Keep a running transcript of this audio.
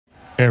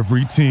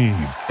Every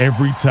team,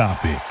 every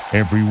topic,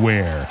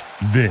 everywhere.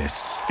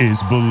 This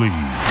is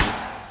Believe.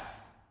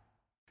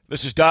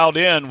 This is Dialed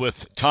In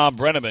with Tom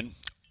Brenneman.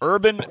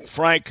 Urban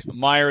Frank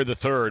Meyer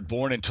III,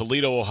 born in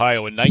Toledo, Ohio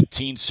in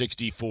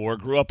 1964,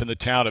 grew up in the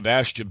town of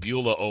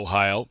Ashtabula,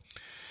 Ohio.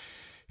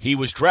 He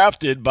was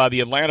drafted by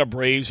the Atlanta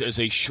Braves as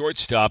a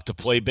shortstop to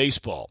play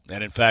baseball,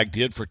 and in fact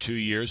did for 2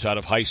 years out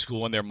of high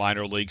school in their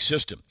minor league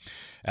system.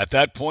 At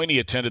that point, he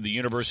attended the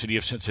University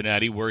of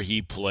Cincinnati, where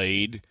he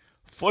played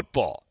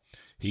football.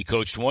 He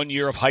coached 1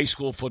 year of high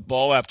school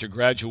football after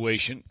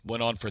graduation,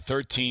 went on for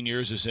 13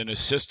 years as an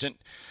assistant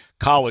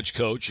college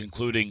coach,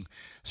 including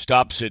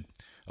stops at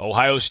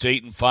Ohio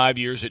State and 5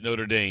 years at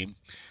Notre Dame,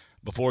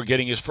 before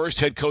getting his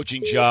first head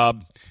coaching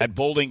job at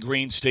Bowling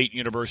Green State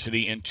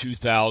University in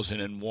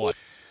 2001.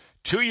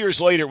 2 years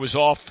later, was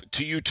off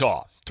to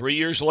Utah. 3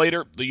 years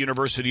later, the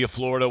University of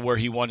Florida, where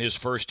he won his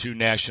first 2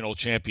 national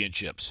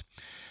championships.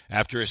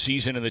 After a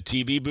season in the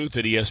TV booth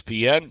at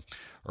ESPN,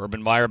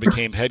 Urban Meyer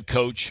became head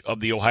coach of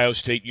the Ohio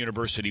State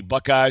University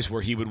Buckeyes,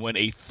 where he would win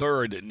a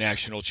 3rd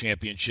national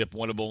championship,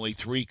 one of only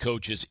 3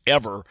 coaches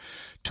ever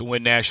to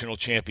win national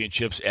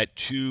championships at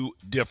 2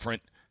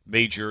 different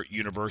major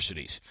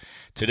universities.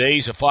 Today,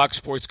 he's a Fox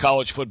Sports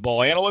college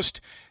football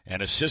analyst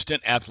and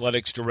assistant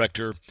athletics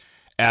director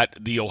at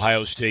the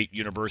Ohio State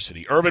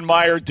University. Urban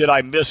Meyer, did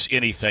I miss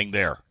anything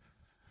there?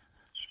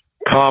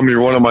 Tom, you're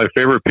one of my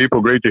favorite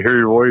people. Great to hear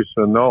your voice.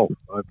 And no,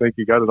 I think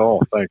you got it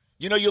all. Thanks.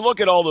 You know, you look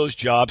at all those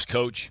jobs,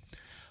 Coach.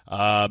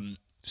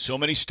 So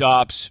many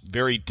stops,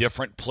 very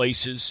different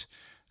places,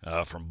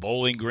 from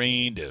Bowling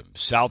Green to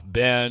South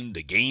Bend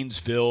to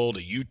Gainesville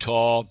to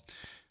Utah,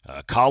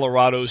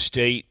 Colorado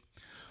State.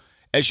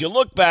 As you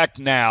look back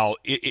now,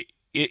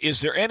 is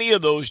there any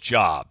of those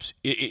jobs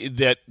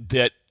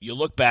that you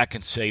look back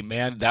and say,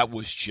 man, that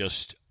was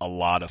just a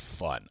lot of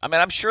fun? I mean,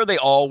 I'm sure they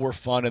all were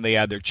fun and they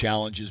had their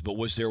challenges, but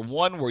was there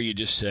one where you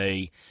just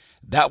say,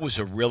 that was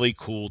a really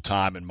cool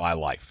time in my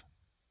life?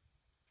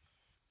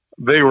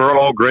 They were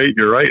all great.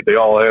 You're right. They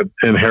all had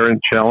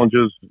inherent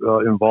challenges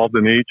involved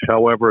in each.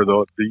 However,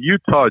 the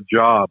Utah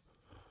job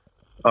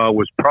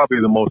was probably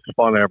the most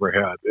fun I ever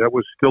had. It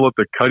was still at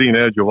the cutting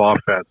edge of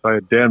offense. I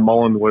had Dan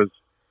Mullen was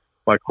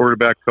my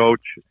quarterback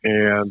coach,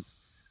 and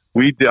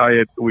we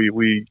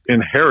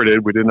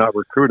inherited. We did not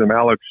recruit him.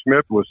 Alex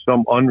Smith was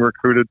some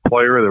unrecruited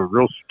player. The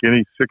real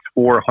skinny,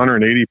 6'4",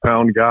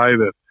 180-pound guy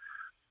that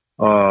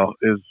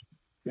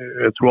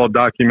it's well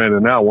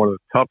documented now, one of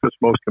the toughest,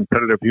 most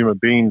competitive human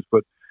beings.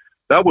 But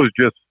that was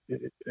just,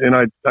 and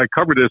I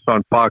covered this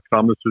on Fox,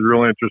 Tom. This is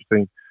real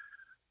interesting.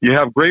 You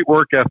have great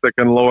work ethic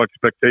and low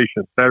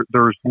expectations.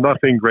 There's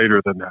nothing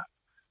greater than that.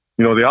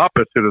 You know, the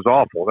opposite is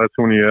awful. That's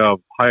when you have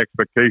high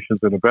expectations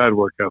and a bad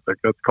work ethic.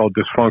 That's called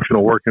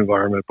dysfunctional work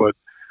environment. But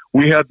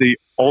we had the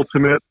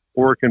ultimate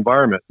work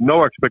environment.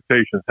 No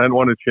expectations. Hadn't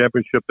won a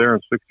championship there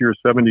in 60 or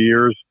 70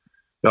 years,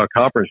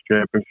 conference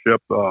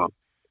championship. I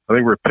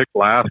think we were picked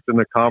last in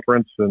the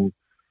conference.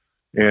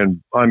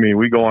 And I mean,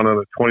 we go on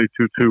a 22-2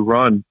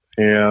 run.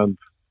 And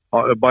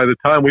by the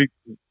time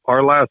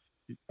our last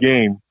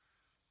game,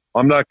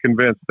 I'm not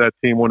convinced that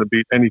team would have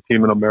beat any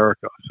team in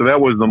America. So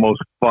that was the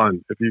most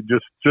fun. If you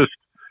just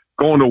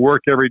going to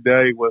work every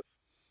day with,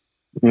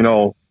 you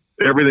know,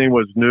 everything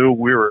was new.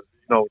 We were,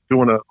 you know,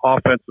 doing an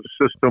offensive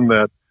system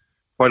that,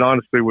 quite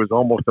honestly, was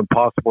almost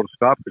impossible to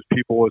stop because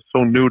people were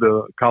so new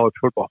to college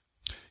football.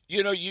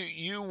 You know,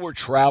 you were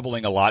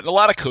traveling a lot. And a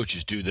lot of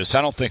coaches do this.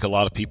 I don't think a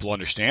lot of people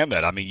understand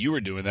that. I mean, you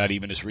were doing that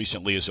even as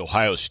recently as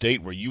Ohio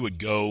State, where you would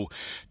go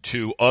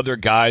to other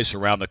guys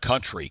around the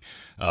country,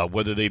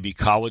 whether they be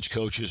college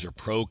coaches or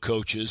pro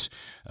coaches,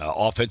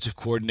 offensive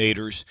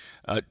coordinators,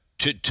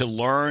 to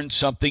learn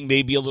something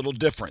maybe a little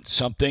different,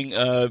 something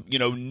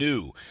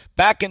new.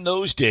 Back in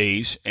those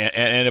days,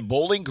 and at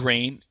Bowling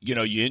Green, you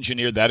know, you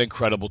engineered that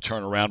incredible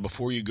turnaround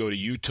before you go to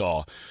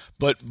Utah.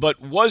 But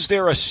was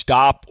there a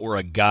stop or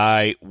a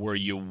guy where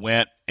you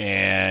went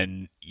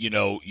and, you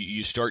know,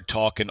 you start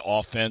talking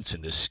offense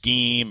and the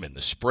scheme and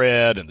the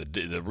spread and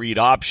the read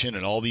option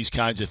and all these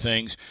kinds of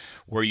things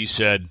where you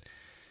said,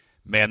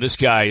 man, this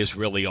guy is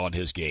really on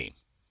his game?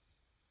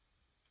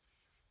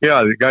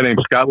 Yeah, the guy named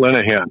Scott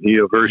Linehan. He's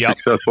a very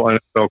successful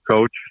NFL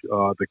coach,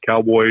 the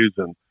Cowboys,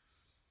 and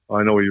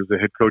I know he was the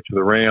head coach of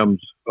the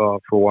Rams for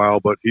a while,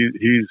 but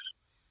he's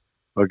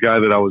a guy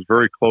that I was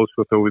very close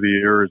with over the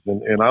years.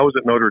 And I was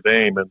at Notre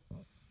Dame,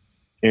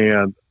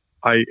 and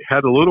I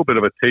had a little bit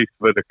of a taste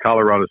of it at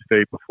Colorado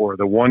State before.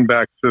 The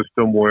one-back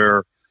system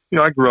where, you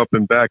know, I grew up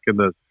back in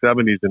the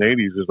 70s and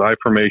 80s as I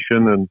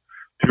formation and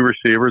 2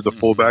 receivers, a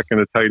fullback, and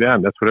a tight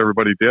end. That's what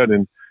everybody did.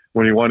 And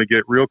when you want to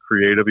get real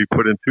creative, he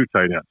put in 2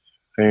 tight ends.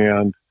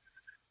 And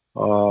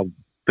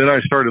then I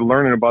started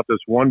learning about this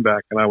one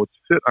back, and I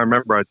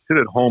remember I'd sit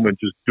at home and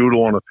just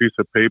doodle on a piece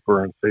of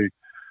paper and say,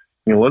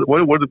 you know,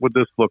 what would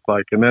this look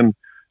like? And then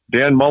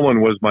Dan Mullen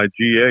was my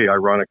GA,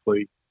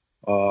 ironically,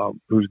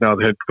 who's now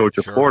the head coach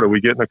of Florida. We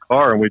get in a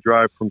car and we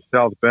drive from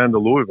South Bend to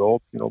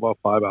Louisville, you know, about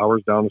 5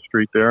 hours down the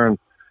street there. And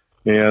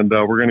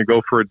we're going to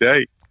go for a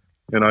date.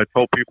 And I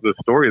told people the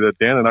story that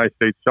Dan and I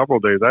stayed several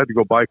days. I had to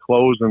go buy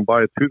clothes and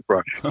buy a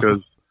toothbrush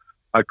because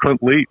I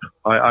couldn't leave.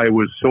 I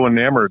was so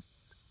enamored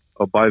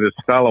by this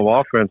style of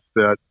offense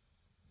that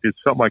it's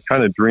something I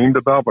kind of dreamed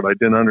about, but I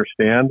didn't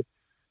understand.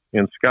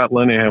 And Scott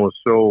Linehan was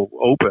so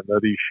open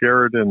that he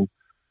shared, and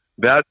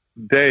that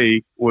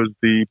day was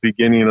the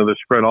beginning of the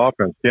spread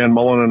offense. Dan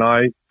Mullen and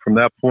I, from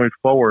that point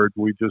forward,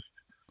 we just,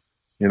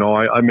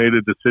 I made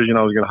a decision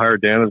I was going to hire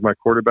Dan as my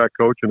quarterback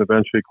coach and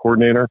eventually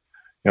coordinator,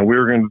 and we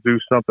were going to do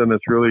something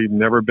that's really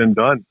never been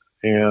done.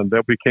 And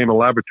that became a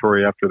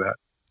laboratory after that.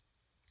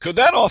 Could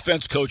that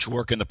offense coach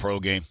work in the pro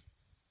game?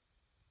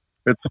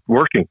 It's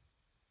working,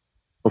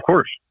 of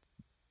course.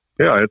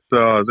 Yeah, it's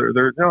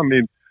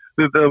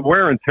the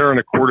wear and tear on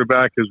a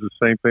quarterback is the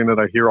same thing that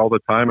I hear all the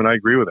time, and I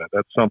agree with that.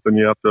 That's something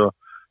you have to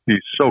be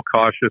so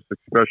cautious,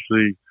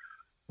 especially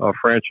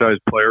franchise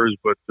players.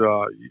 But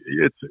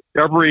it's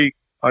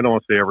I don't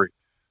want to say every,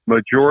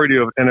 majority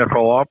of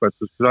NFL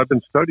offenses, because I've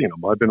been studying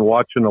them. I've been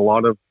watching a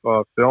lot of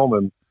film,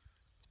 and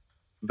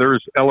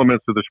there's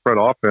elements of the spread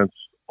offense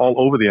all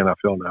over the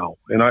NFL now.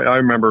 And I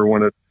remember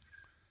when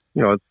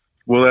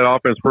will that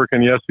offense work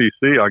in the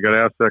SEC? I got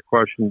asked that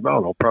question, I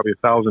don't know, probably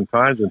 1,000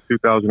 times in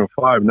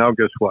 2005. Now,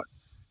 guess what?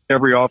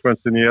 Every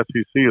offense in the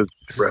SEC is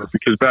spread,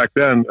 because back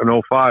then in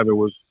 2005, it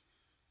was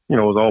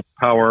all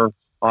power,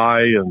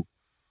 and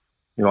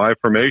I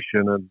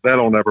formation, and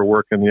that'll never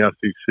work in the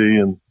SEC,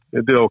 and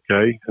it did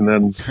okay. And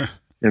then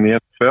in the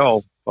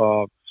NFL,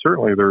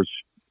 certainly there's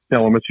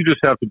elements. You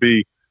just have to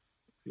be,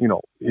 you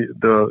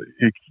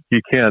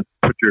can't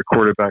put your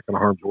quarterback in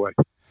harm's way.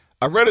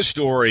 I read a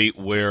story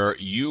where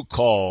you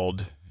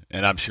called,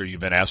 and I'm sure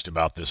you've been asked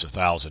about this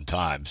 1,000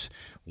 times,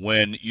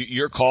 when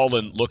you're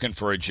calling looking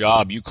for a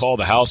job, you call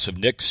the house of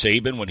Nick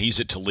Saban when he's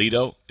at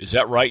Toledo. Is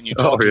that right? And you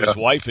talk to his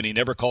wife, and he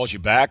never calls you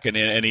back, and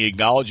he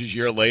acknowledges a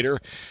year later.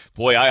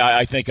 Boy,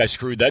 I think I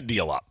screwed that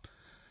deal up.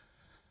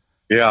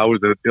 Yeah, I was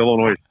at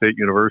Illinois State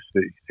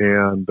University,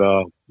 and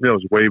it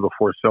was way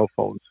before cell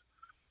phones.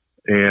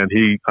 And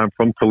I'm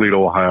from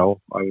Toledo,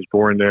 Ohio. I was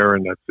born there,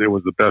 and it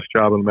was the best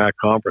job in the MAC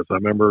conference. I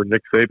remember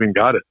Nick Saban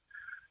got it,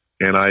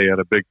 and I had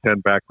a Big Ten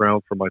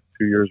background for my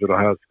 2 years at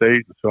Ohio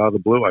State. And so out of the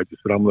blue, I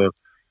just said,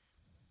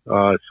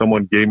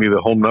 someone gave me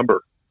the home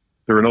number.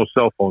 There were no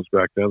cell phones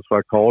back then, so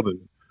I called, and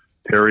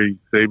Terry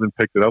Saban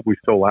picked it up. We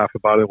still laugh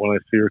about it when I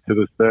see her to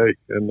this day.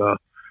 And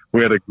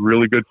we had a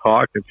really good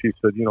talk, and she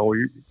said,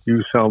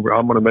 you sound,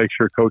 I'm going to make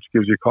sure Coach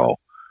gives you a call.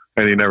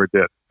 And he never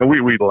did. And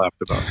we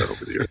laughed about that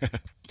over the years.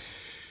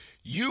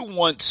 You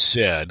once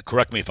said,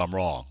 correct me if I'm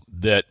wrong,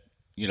 that,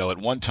 at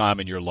one time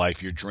in your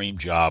life, your dream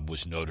job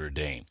was Notre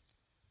Dame.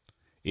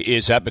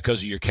 Is that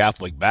because of your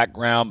Catholic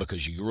background,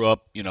 because you grew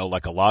up,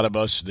 like a lot of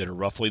us that are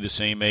roughly the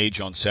same age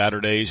on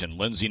Saturdays, and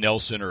Lindsey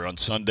Nelson or on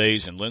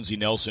Sundays, and Lindsey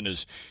Nelson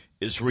is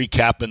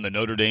recapping the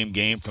Notre Dame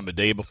game from the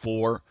day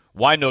before?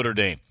 Why Notre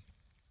Dame?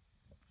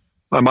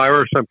 I'm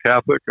Irish. I'm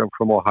Catholic. I'm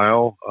from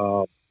Ohio.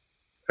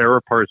 Ara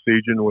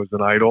Parseghian was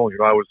an idol.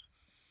 I was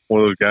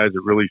one of those guys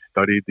that really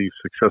studied these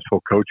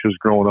successful coaches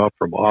growing up,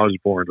 from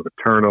Osborne to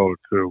Paterno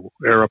to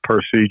Ara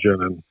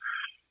Parseghian,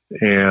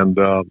 and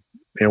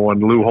when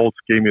Lou Holtz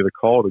gave me the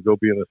call to go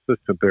be an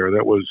assistant there,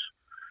 that was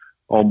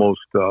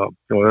almost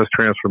that's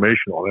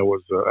transformational. That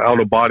was an out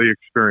of body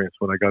experience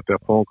when I got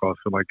that phone call.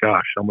 So my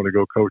gosh, I'm going to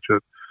go coach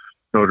at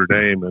Notre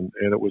Dame, and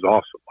it was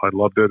awesome. I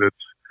loved it. It's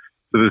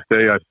to this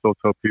day I still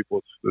tell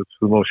people it's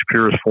the most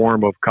purest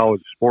form of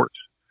college sports.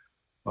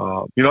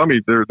 There's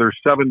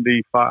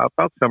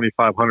about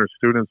 7,500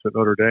 students at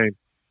Notre Dame.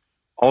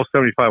 All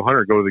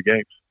 7,500 go to the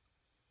games.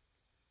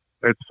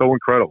 It's so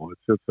incredible.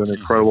 It's an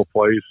incredible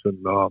place,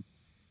 and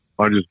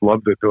I just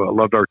loved it. I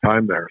loved our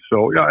time there.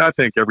 So yeah, I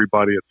think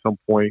everybody at some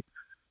point,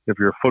 if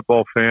you're a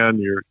football fan,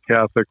 you're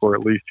Catholic, or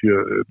at least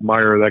you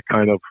admire that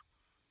kind of,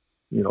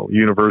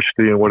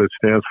 university and what it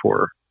stands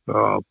for.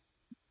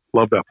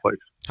 Love that place.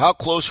 How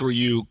close were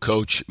you,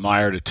 Coach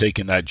Meyer, to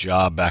taking that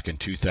job back in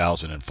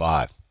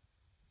 2005?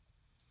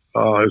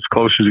 As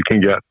close as you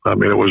can get. I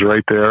mean, it was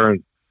right there,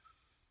 and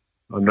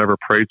I've never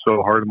prayed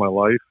so hard in my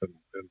life, and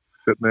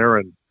sitting there,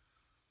 and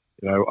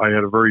I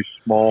had a very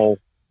small,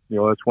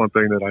 that's one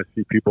thing that I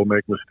see people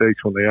make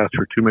mistakes when they ask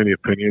for too many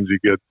opinions. You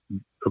get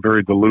a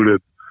very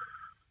diluted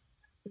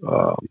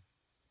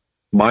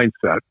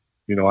mindset.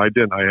 I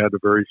didn't. I had a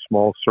very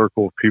small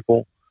circle of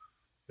people,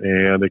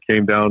 and it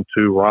came down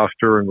to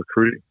roster and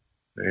recruiting.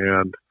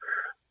 And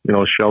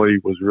Shelley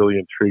was really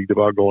intrigued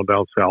about going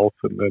down south,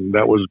 and then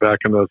that was back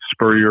in the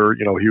Spurrier.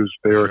 He was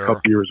there a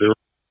couple years earlier.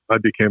 I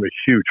became a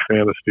huge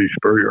fan of Steve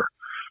Spurrier.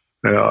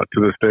 To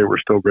this day, we're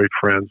still great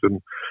friends.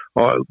 And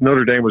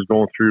Notre Dame was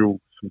going through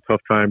some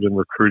tough times in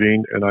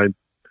recruiting, and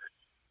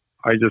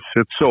I just,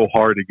 it's so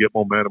hard to get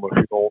momentum if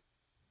you don't.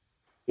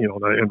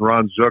 And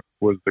Ron Zook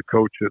was the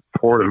coach at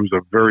Florida, who's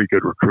a very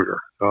good recruiter,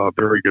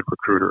 very good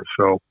recruiter.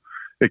 So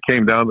it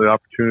came down to the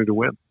opportunity to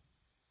win.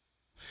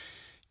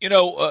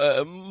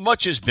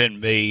 Much has been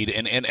made,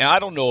 and I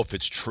don't know if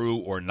it's true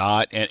or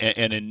not,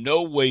 and in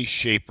no way,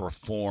 shape, or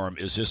form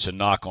is this a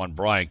knock on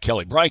Brian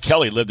Kelly. Brian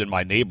Kelly lived in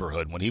my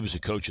neighborhood when he was a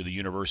coach of the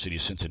University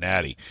of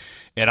Cincinnati,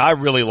 and I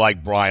really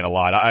like Brian a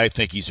lot. I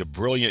think he's a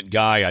brilliant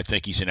guy. I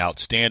think he's an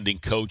outstanding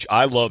coach.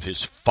 I love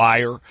his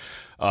fire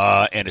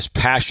and his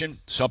passion.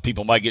 Some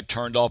people might get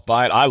turned off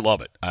by it. I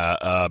love it.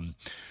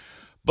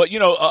 But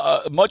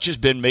much has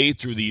been made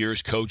through the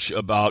years, Coach,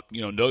 about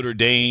Notre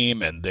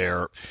Dame and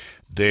their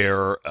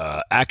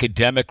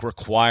academic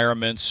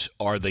requirements.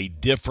 Are they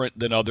different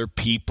than other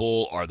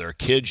people? Are there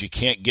kids you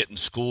can't get in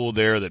school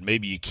there that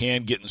maybe you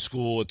can get in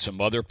school at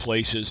some other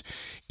places?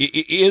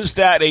 Is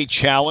that a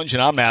challenge?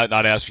 And I'm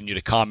not asking you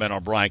to comment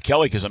on Brian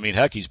Kelly because,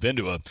 heck, he's been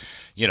to a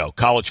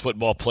college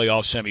football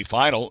playoff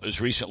semifinal as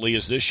recently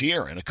as this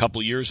year and a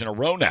couple of years in a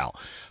row now.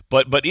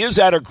 But is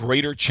that a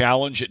greater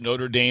challenge at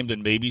Notre Dame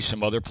than maybe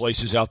some other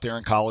places out there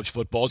in college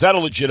football? Is that a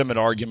legitimate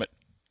argument?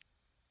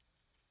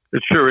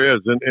 It sure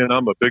is, and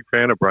I'm a big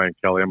fan of Brian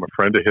Kelly. I'm a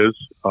friend of his.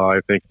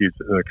 I think he's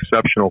an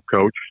exceptional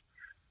coach.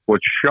 What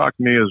shocked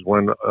me is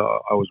when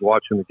I was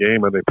watching the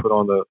game and they put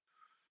on the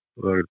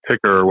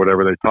ticker or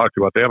whatever they talked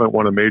about. They haven't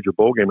won a major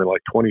bowl game in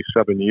like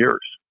 27 years.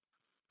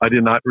 I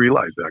did not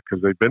realize that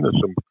because they've been to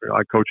some.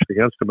 I coached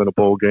against them in a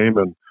bowl game,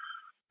 and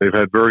they've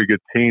had very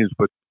good teams,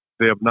 but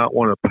they have not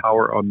won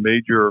a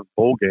major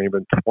bowl game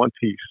in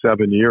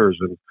 27 years,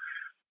 and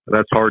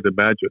that's hard to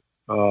imagine.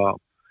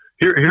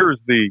 Here's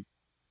the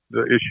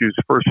issues.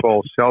 First of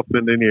all, South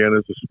Bend, Indiana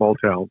is a small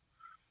town.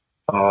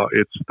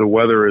 The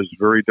weather is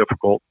very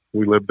difficult.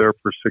 We lived there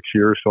for 6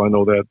 years, so I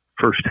know that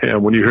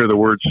firsthand. When you hear the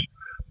words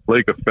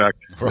lake effect,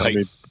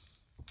 right.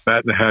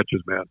 Bat and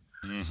hatches, man.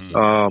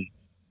 Mm-hmm.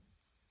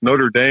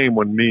 Notre Dame,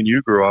 when me and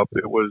you grew up,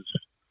 it was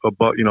it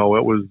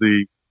was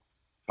the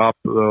top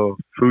of the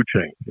food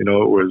chain. It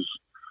was,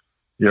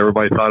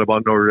 everybody thought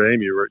about Notre Dame.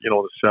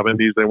 The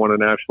 70s, they won a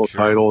national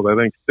title. I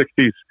think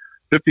 60s,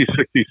 50s,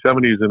 60s,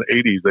 70s, and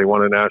 80s, they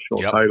won a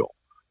national title.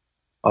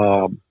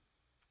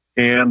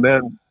 And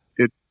then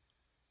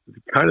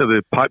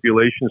the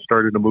population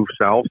started to move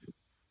south,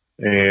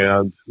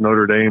 and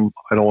Notre Dame,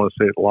 I don't want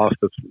to say it lost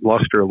its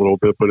luster a little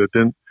bit, but it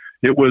didn't.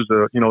 It was,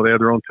 they had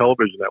their own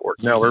television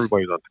network. Now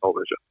everybody's on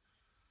television.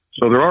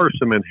 So there are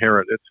some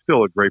inherent, it's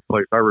still a great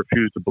place. I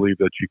refuse to believe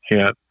that you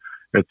can't,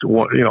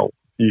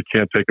 you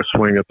can't take a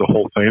swing at the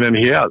whole thing. And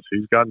he has.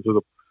 He's gotten to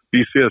the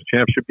BCS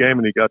championship game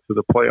and he got to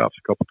the playoffs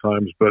a couple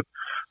times, but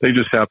they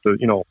just have to,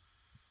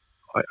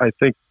 I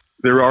think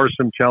there are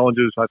some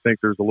challenges. I think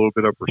there's a little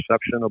bit of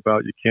perception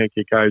about you can't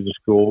get guys in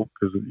school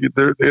because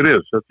it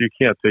is. You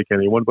can't take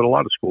anyone, but a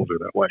lot of schools are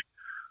that way.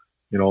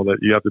 That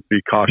you have to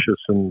be cautious,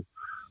 and,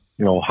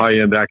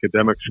 high-end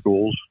academic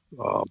schools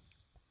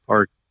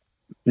are,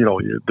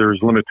 there's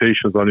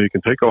limitations on who you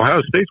can take.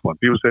 Ohio State's one.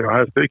 People say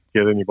Ohio State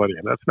can get anybody,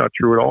 and that's not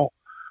true at all.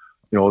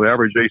 The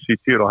average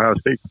ACT at Ohio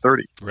State's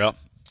 30. Well,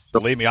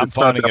 believe me, I'm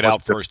finding it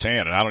out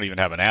firsthand, and I don't even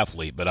have an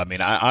athlete. But,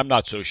 I'm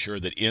not so sure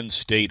that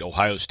in-state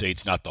Ohio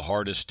State's not the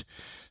hardest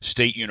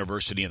state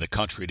university in the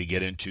country to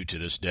get into to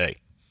this day.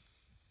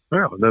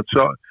 Yeah, that's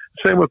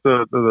same with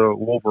the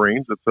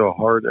Wolverines. It's a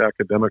hard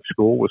academic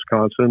school,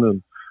 Wisconsin.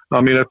 And,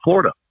 at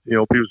Florida.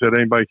 People said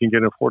anybody can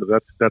get in Florida.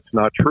 That's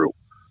not true.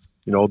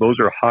 Those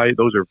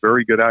are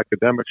very good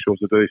academic schools.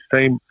 Are they the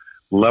same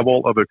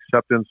level of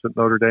acceptance at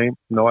Notre Dame?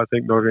 No, I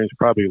think Notre Dame's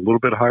probably a little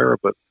bit higher,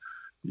 but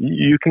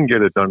you can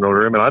get it done,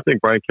 Notre Dame. And I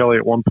think Brian Kelly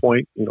at one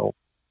point,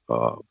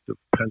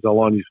 depends how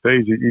long he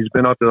stays. He's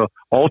been at the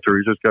altar.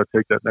 He's just got to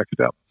take that next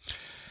step.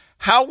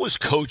 How was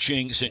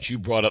coaching, since you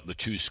brought up the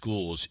two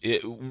schools,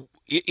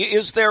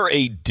 is there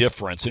a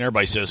difference? And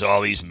everybody says,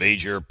 these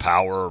major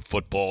power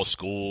football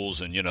schools,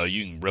 and, you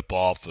can rip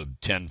off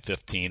 10,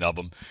 15 of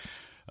them.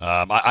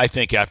 I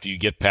think after you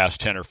get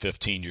past 10 or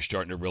 15, you're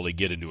starting to really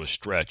get into a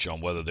stretch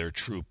on whether they're a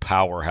true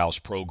powerhouse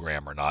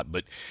program or not.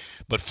 But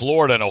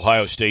Florida and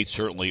Ohio State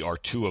certainly are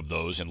two of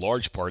those, in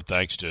large part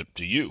thanks to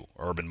you,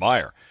 Urban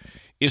Meyer.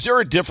 Is there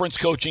a difference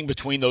coaching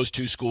between those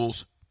two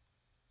schools?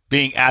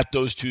 Being at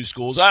those two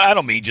schools? I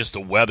don't mean just the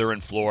weather in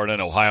Florida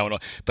and Ohio,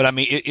 but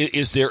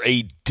is there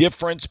a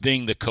difference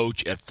being the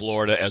coach at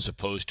Florida as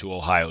opposed to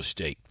Ohio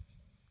State?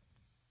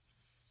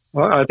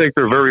 Well, I think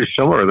they're very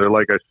similar. They're,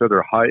 like I said,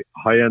 they're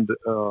high-end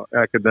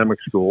academic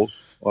schools,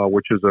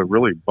 which is a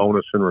really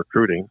bonus in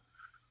recruiting.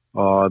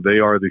 They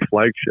are the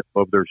flagship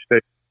of their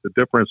state. The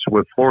difference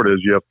with Florida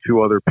is you have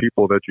two other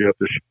people that you have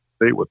to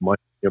state with. Miami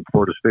and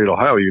Florida State.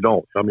 Ohio, you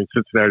don't.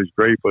 Cincinnati's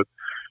great, but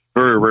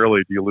very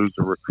rarely do you lose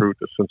a recruit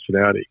to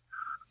Cincinnati.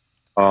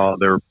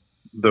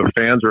 The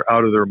fans are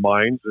out of their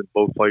minds in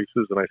both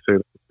places, and I say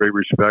that with great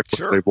respect.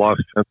 Sure. They've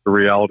lost sense of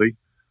reality.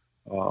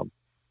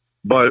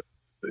 But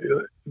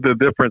the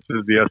difference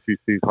is the SEC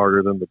is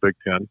harder than the Big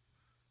Ten.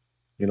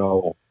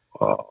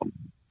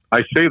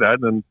 I say that,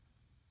 and then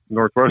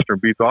Northwestern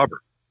beats Auburn.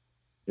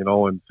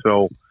 And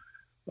so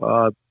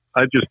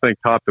I just think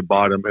top to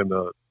bottom in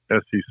the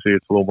SEC,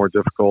 it's a little more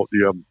difficult.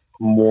 You have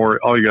more.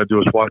 All you got to do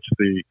is watch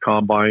the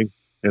combine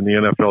and the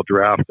NFL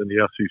draft, and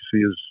the SEC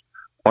is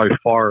by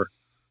far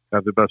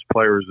have the best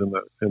players in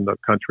the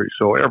country.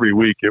 So every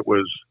week it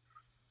was,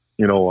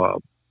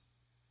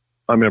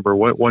 I remember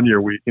one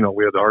year we had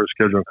the hardest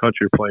schedule in the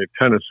country, playing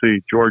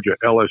Tennessee, Georgia,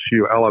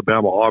 LSU,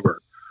 Alabama, Auburn,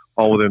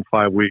 all within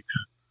 5 weeks.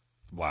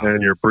 Wow.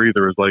 And your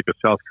breather is like a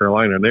South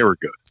Carolina, and they were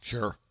good.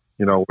 Sure.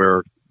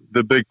 Where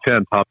the Big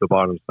Ten, top to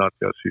bottom, is not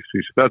the SEC.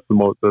 So that's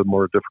the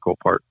more difficult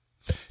part.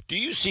 Do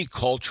you see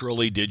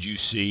culturally? Did you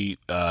see,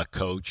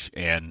 Coach,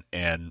 and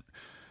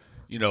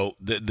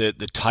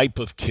the type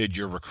of kid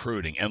you're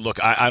recruiting? And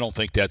look, I don't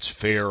think that's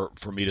fair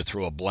for me to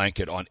throw a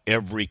blanket on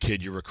every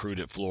kid you recruit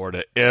at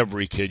Florida,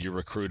 every kid you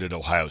recruit at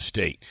Ohio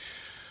State.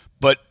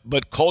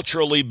 But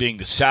culturally, being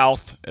the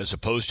South as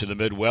opposed to the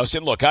Midwest,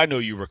 and look, I know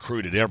you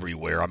recruited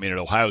everywhere. I mean, at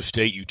Ohio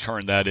State, you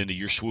turned that into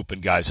you're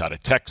swooping guys out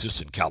of Texas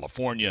and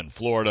California and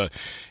Florida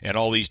and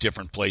all these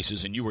different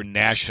places, and you were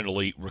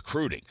nationally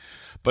recruiting.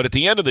 But at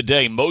the end of the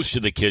day, most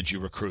of the kids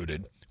you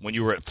recruited when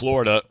you were at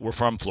Florida were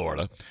from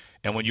Florida,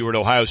 and when you were at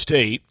Ohio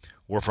State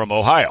were from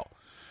Ohio.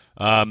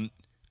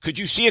 Could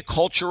you see a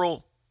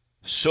cultural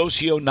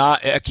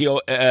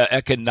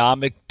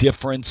economic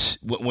difference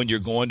when you're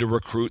going to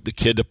recruit the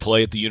kid to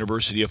play at the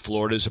University of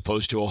Florida as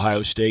opposed to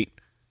Ohio State?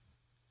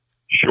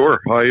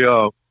 Sure.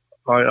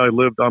 I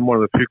lived. I'm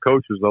one of the few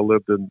coaches that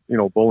lived in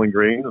Bowling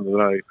Green, and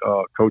then I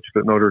coached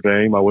at Notre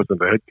Dame. I wasn't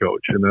the head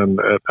coach, and then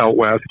out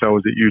west I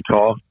was at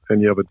Utah,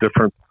 and you have a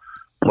different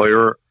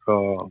player,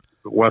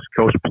 West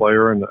Coast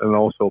player, and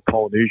also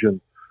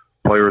Polynesian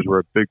players were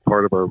a big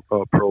part of our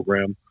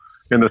program.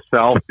 In the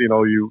South,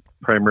 you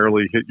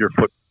primarily hit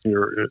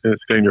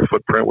stay in your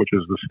footprint, which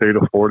is the state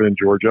of Florida and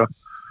Georgia.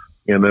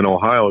 And then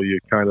Ohio,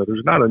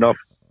 there's not enough.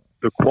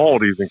 The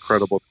quality is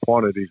incredible. The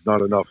quantity is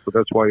not enough. So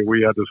that's why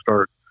we had to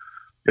start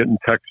hitting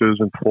Texas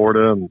and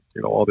Florida and,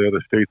 all the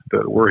other states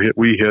that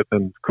we hit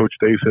and Coach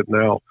Dave's hit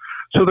now.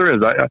 So there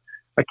is.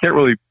 I can't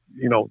really,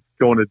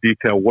 go into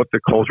detail what the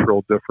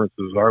cultural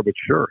differences are, but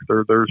sure,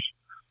 there's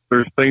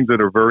things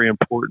that are very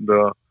important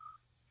to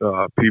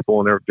people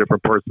in their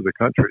different parts of the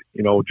country.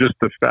 Just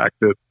the fact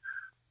that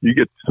you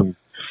get some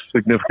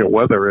significant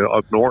weather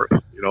up north,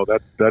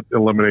 that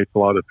eliminates a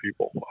lot of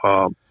people.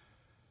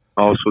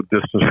 Also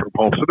distance from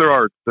home. So there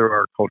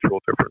are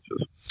cultural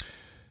differences.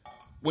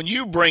 When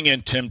you bring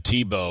in Tim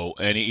Tebow,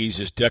 and he's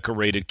this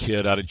decorated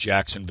kid out of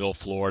Jacksonville,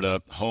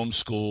 Florida,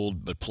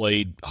 homeschooled but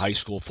played high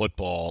school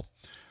football,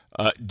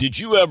 did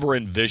you ever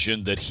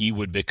envision that he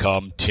would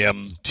become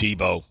Tim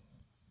Tebow?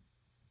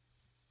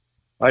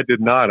 I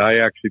did not. I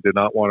actually did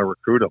not want to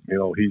recruit him.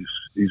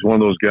 He's one of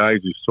those guys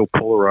who's so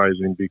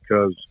polarizing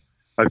because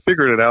I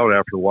figured it out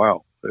after a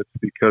while. It's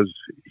because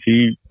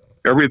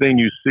everything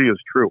you see is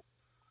true.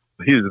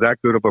 He is that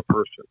good of a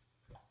person.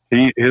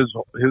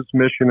 His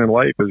mission in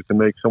life is to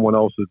make someone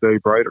else's day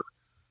brighter.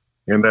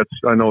 And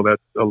I know that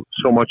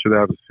so much of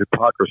that is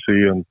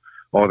hypocrisy and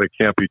that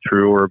can't be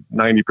true, or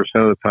 90%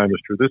 of the time is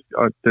true. This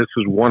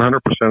is 100%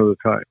 of the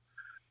time.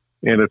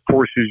 And it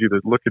forces you to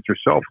look at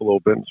yourself a little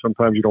bit, and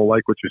sometimes you don't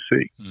like what you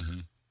see. Mm-hmm.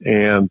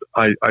 And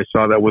I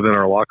saw that within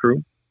our locker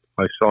room.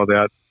 I saw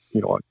that,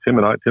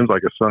 Tim's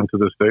like a son to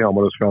this day. I'm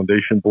on his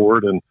foundation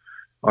board, and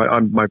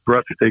my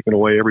breath's taken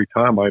away every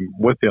time I'm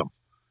with him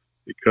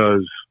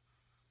because,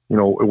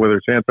 whether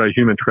it's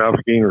anti-human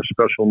trafficking or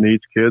special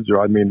needs kids,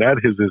 that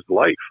is his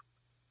life.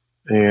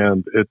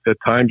 And at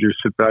times you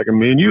sit back, and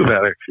me and you've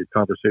had actually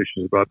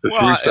conversations about this.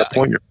 Well,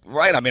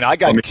 right. I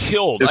got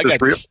killed.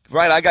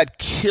 I got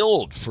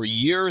killed for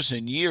years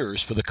and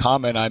years for the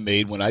comment I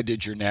made when I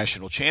did your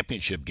national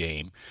championship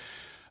game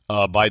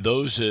by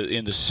those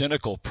in the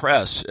cynical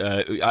press.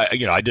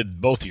 I did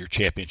both of your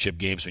championship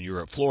games when you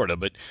were at Florida,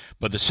 but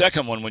the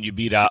second one when you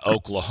beat out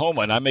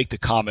Oklahoma, and I make the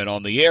comment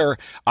on the air,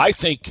 I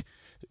think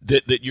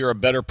that you're a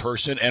better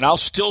person, and I'll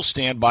still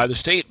stand by the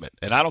statement.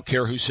 And I don't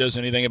care who says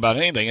anything about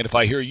anything. And if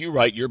I hear you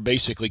right, you're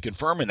basically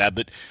confirming that.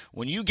 But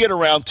when you get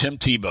around Tim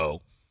Tebow,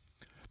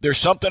 there's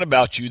something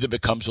about you that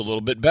becomes a little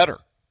bit better.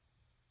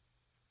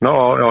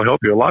 No, I'll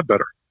help you a lot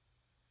better.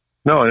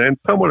 No, and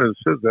someone that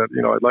says that,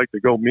 I'd like to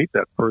go meet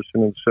that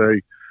person and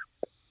say,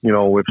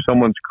 if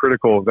someone's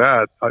critical of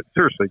that,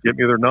 seriously, give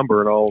me their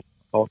number and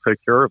I'll take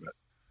care of it,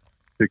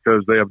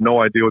 because they have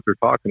no idea what they're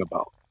talking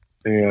about.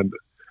 And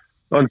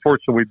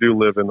unfortunately, we do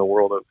live in the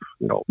world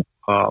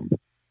of,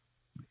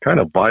 kind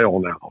of vile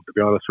now, to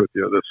be honest with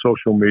you. The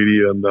social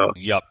media and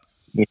yep.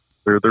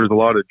 There's a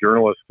lot of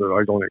journalists that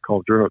I don't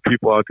call journalists,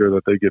 people out there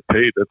that they get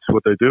paid. That's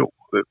what they do.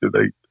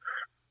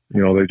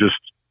 They just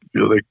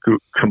they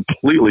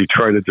completely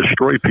try to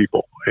destroy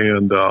people.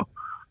 And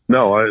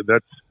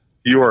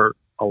you are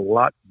a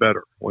lot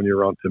better when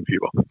you're on Tim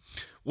Tebow.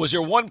 Was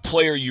there one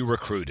player you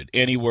recruited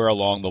anywhere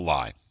along the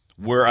line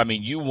where,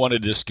 you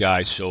wanted this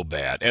guy so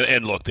bad?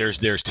 And look, there's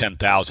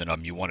 10,000 of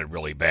them you wanted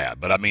really bad.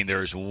 But,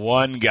 there's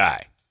one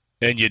guy,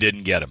 and you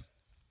didn't get him.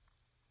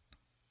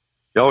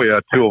 Oh, yeah,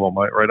 two of them.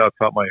 Right off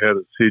the top of my head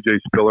is C.J.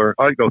 Spiller.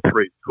 I'd go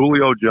three.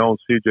 Julio Jones,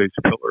 C.J.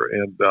 Spiller,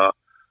 and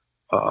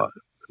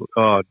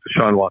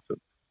Deshaun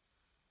Watson.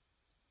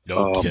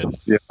 No kidding.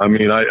 Yeah,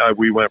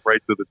 we went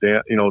right to the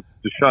dance.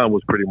 Deshaun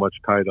was pretty much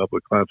tied up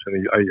with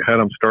Clemson. I had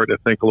him start to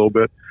think a little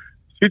bit.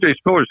 C.J.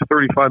 Spiller's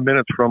 35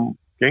 minutes from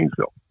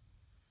Gainesville.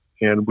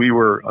 And we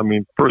were, I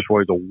mean, first of all,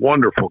 he's a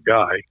wonderful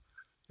guy,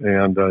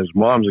 and his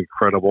mom's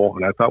incredible,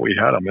 and I thought we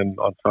had him. And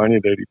on signing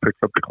day, he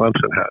picked up the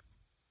Clemson hat.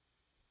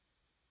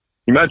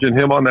 Imagine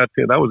him on that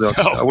team. I would have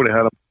had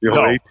him the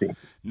whole 18.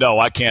 No,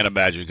 I can't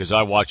imagine, because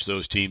I watched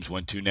those teams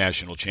win 2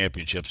 national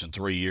championships in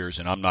 3 years,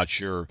 and I'm not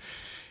sure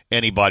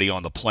anybody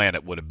on the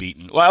planet would have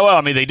beaten. Well, I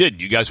mean, they didn't.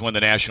 You guys won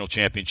the national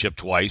championship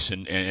twice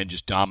and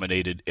just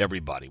dominated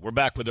everybody. We're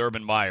back with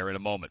Urban Meyer in a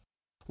moment.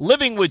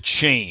 Living with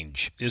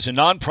Change is a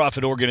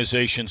nonprofit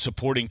organization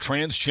supporting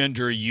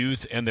transgender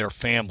youth and their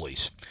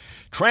families.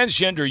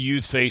 Transgender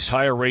youth face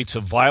higher rates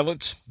of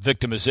violence,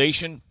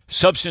 victimization,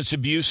 substance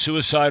abuse,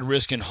 suicide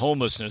risk, and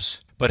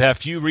homelessness, but have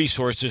few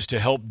resources to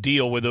help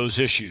deal with those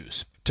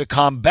issues. To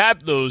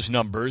combat those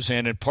numbers,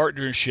 and in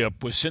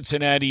partnership with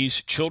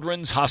Cincinnati's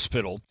Children's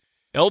Hospital,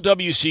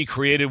 LWC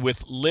created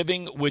with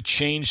Living with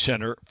Change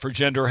Center for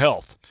Gender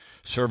Health,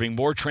 serving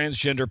more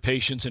transgender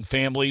patients and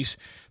families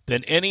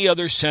than any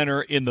other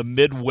center in the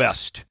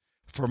Midwest.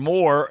 For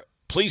more,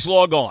 please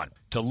log on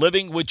to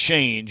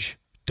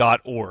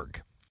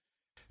livingwithchange.org.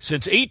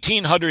 Since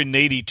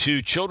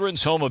 1882,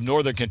 Children's Home of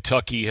Northern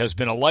Kentucky has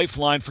been a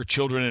lifeline for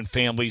children and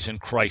families in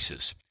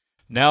crisis.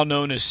 Now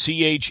known as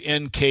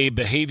CHNK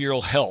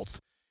Behavioral Health,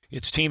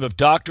 its team of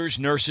doctors,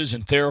 nurses,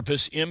 and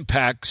therapists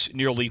impacts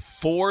nearly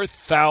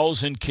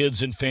 4,000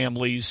 kids and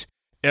families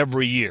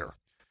every year.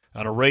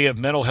 An array of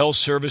mental health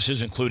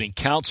services, including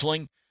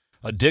counseling,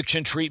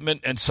 addiction treatment,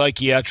 and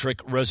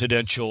psychiatric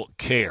residential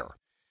care.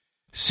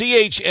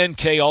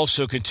 CHNK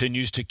also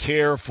continues to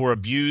care for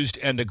abused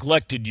and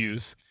neglected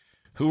youth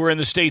who are in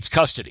the state's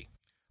custody.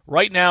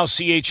 Right now,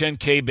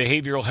 CHNK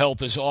Behavioral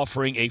Health is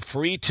offering a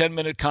free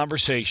 10-minute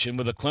conversation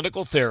with a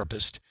clinical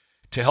therapist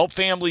to help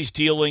families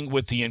dealing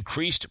with the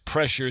increased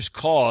pressures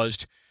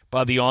caused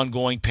by the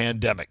ongoing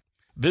pandemic.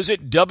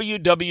 Visit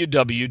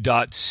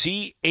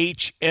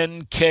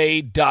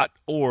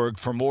www.chnk.org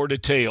for more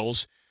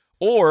details,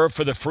 or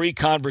for the free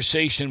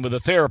conversation with a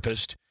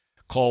therapist,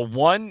 call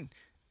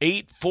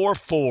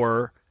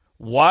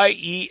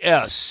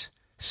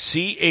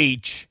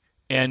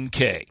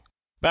 1-844-YES-CHNK.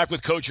 Back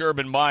with Coach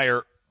Urban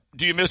Meyer.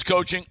 Do you miss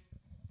coaching?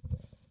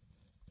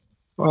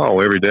 Oh,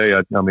 every day.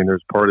 I mean,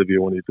 there's part of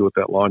you when you do it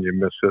that long, you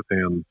miss it.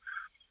 And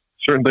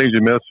certain things you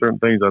miss, certain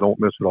things I don't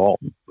miss at all.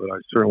 But I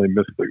certainly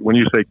miss it. When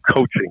you say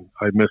coaching,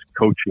 I miss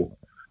coaching.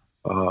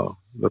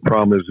 The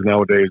problem is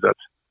nowadays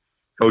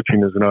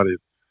coaching is not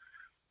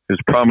as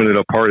prominent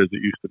a part as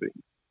it used to be.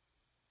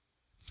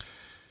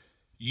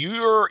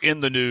 You're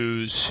in the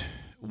news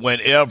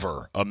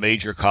whenever a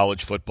major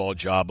college football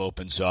job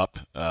opens up,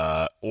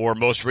 or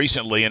most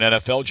recently an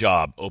NFL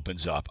job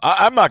opens up.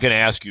 I'm not going to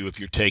ask you if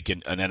you're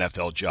taking an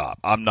NFL job.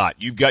 I'm not.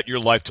 You've got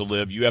your life to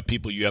live. You have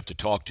people you have to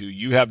talk to.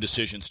 You have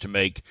decisions to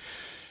make,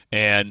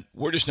 and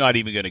we're just not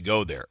even going to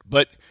go there.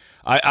 But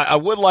I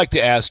would like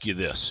to ask you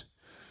this.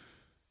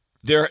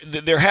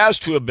 There has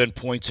to have been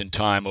points in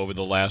time over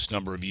the last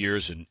number of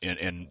years, and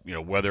you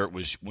know, whether it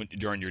was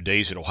during your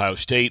days at Ohio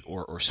State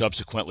or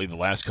subsequently the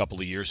last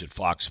couple of years at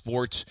Fox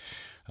Sports,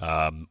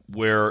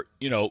 where,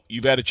 you know,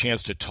 you've had a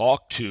chance to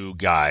talk to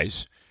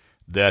guys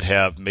that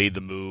have made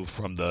the move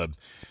from the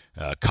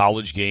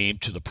college game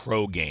to the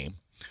pro game.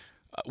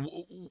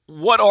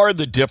 What are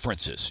the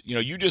differences? You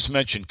know, you just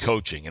mentioned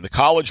coaching. In the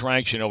college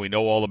ranks, you know, we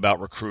know all about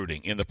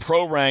recruiting. In the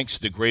pro ranks,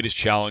 the greatest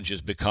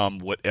challenges become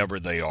whatever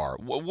they are.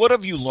 What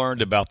have you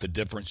learned about the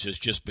differences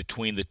just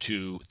between the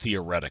two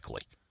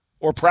theoretically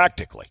or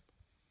practically?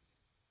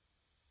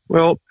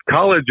 Well,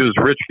 college is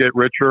rich get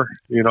richer.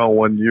 You know,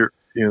 when you're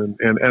and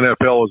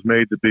NFL is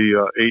made to be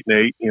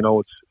 8-8. You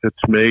know,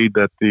 it's made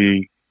that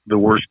the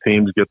worst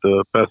teams get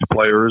the best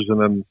players, and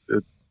then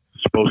it's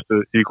supposed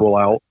to equal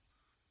out.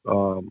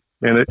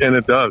 And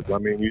it does. I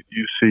mean,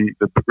 you see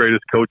the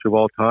greatest coach of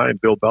all time,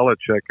 Bill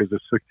Belichick, is a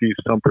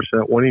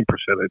 60-some% winning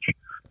percentage.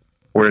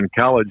 Where in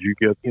college you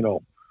get, you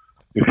know,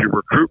 if you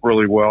recruit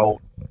really well,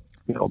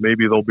 you know,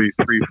 maybe there'll be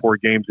 3-4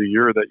 games a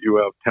year that you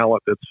have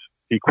talent that's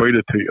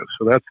equated to you.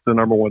 So that's the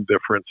number one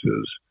difference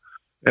is.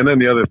 And then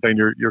the other thing,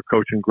 you're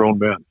coaching grown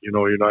men. You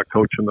know, you're not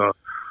coaching the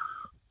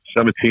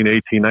 17,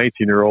 18,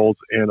 19-year-olds.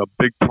 And a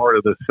big part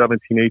of the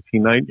 17,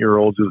 18,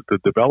 19-year-olds is the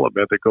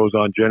development that goes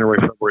on January,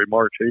 February,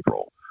 March,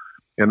 April.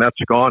 And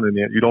that's gone, and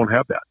you don't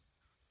have that.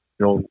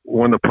 You know,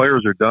 when the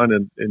players are done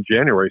in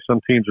January,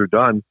 some teams are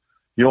done,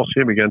 you don't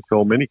see them again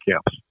until mini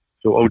camps.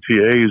 So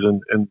OTAs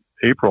in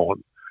April.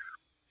 And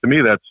to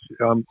me, that's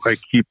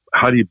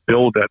how do you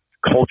build that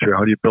culture?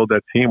 How do you build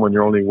that team when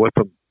you're only with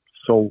them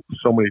so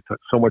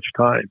much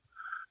time?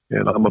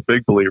 And I'm a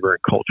big believer in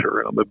culture,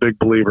 and I'm a big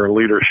believer in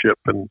leadership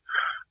and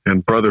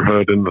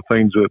brotherhood and the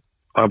things that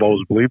I've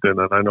always believed in,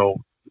 and I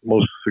know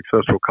most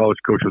successful college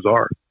coaches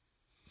are.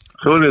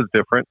 So it is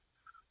different,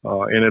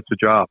 and it's a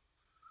job.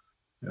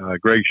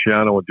 Greg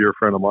Schiano, a dear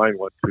friend of mine,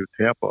 went to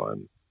Tampa,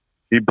 and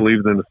he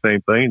believed in the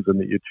same things, and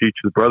that you teach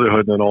the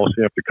brotherhood, and then also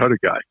you have to cut a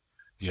guy.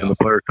 Yeah. And the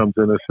player comes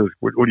in and says,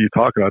 what are you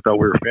talking about? I thought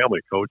we were a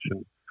family, coach.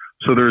 And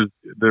so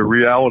the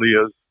reality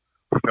is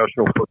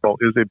professional football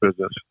is a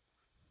business.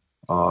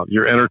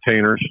 You're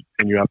entertainers,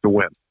 and you have to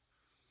win.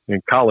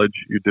 In college,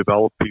 you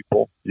develop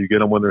people. You get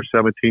them when they're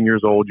 17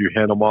 years old. You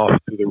hand them off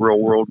to the real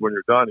world when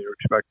you're done. You're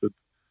expected.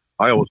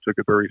 I always took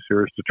it very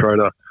serious to try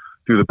to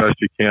do the best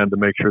you can to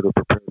make sure they're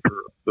prepared for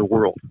the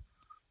world.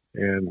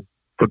 And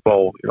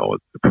football, the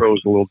pro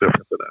is a little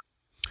different than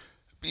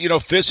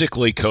that.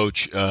 Physically,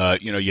 Coach,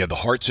 you have the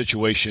heart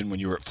situation when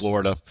you were at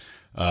Florida.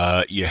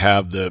 You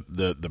have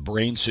the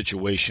brain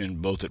situation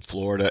both at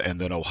Florida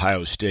and then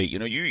Ohio State.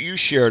 You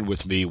shared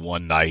with me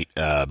one night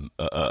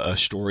a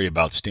story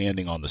about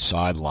standing on the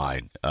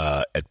sideline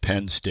at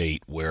Penn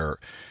State where,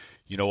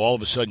 all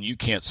of a sudden you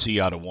can't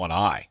see out of one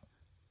eye.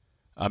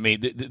 I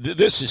mean,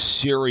 this is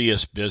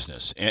serious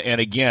business.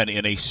 And again,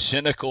 in a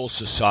cynical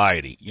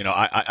society,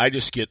 I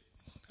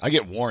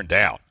get worn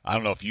down. I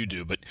don't know if you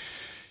do, but,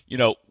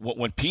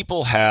 when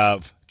people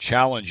have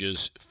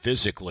challenges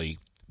physically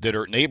that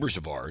are neighbors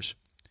of ours,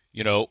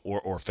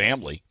 or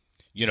family,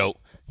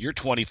 you're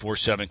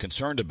 24/7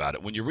 concerned about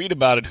it. When you read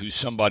about it, who's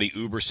somebody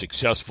uber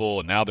successful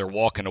and now they're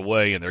walking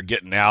away and they're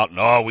getting out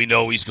and, we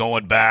know he's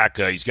going back.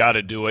 He's got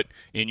to do it.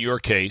 In your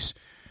case,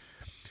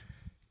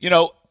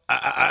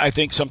 I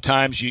think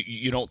sometimes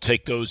you don't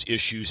take those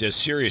issues as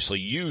seriously.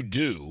 You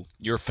do.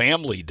 Your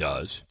family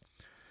does.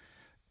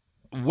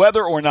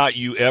 Whether or not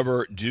you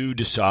ever do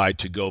decide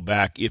to go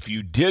back, if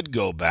you did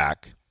go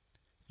back,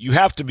 you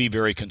have to be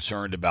very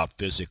concerned about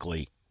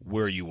physically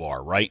where you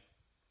are, right?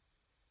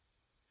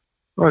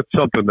 Well, it's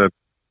something that,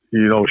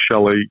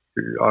 Shelley,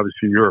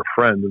 obviously you're a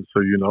friend, and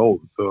so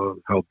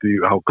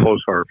how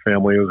close our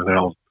family is and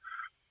how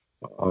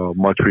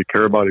much we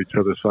care about each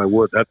other.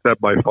 So that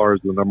by far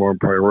is the number one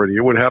priority.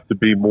 It would have to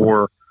be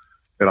more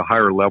at a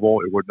higher level.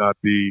 It would not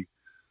be,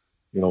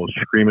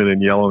 screaming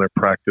and yelling at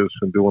practice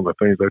and doing the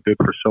things I did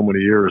for so many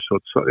years.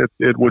 So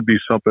it would be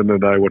something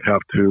that I would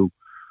have to,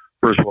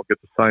 first of all, get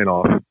the sign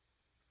off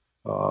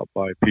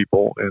by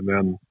people, and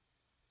then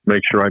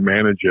make sure I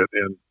manage it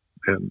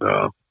and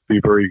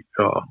be very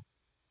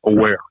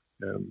aware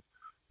and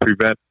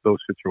prevent those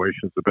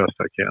situations the best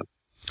I can.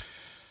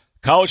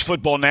 College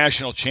football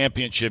national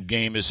championship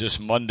game is this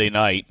Monday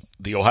night.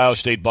 The Ohio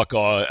State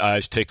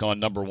Buckeyes take on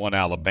number 1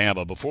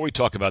 Alabama. Before we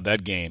talk about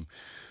that game,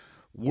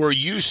 were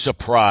you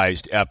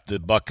surprised at the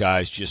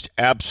Buckeyes' just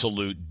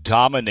absolute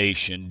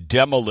domination,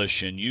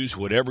 demolition, use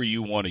whatever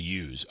you want to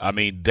use? I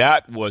mean,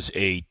 that was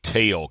a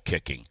tail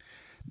kicking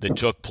that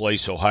took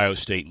place Ohio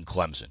State and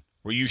Clemson.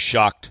 Were you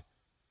shocked?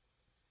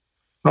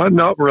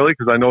 Not really,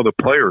 because I know the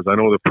players. I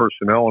know the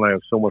personnel, and I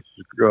have so much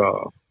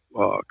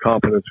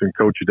confidence in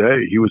Coach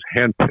Day. He was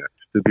handpicked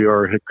to be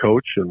our head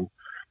coach, and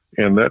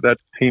that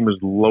team is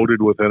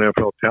loaded with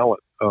NFL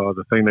talent.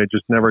 The thing, they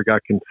just never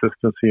got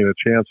consistency and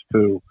a chance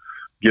to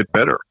get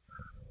better.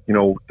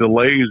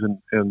 Delays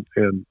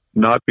and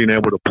not being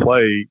able to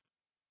play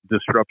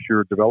disrupts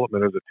your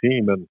development as a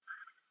team, and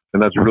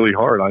that's really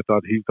hard. I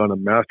thought he's done a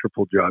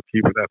masterful job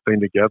keeping that thing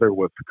together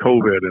with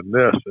COVID and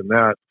this and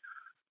that.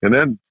 And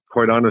then,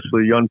 quite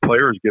honestly, young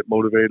players get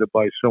motivated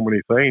by so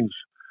many things.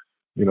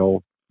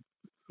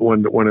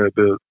 When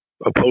the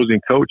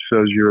opposing coach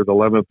says you're the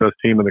 11th best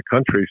team in the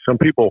country, some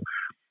people,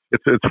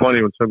 it's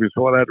funny when somebody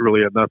says, well, that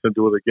really had nothing to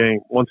do with the game.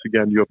 Once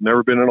again, you have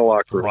never been in a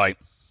locker room. Right.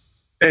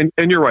 And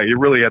you're right, it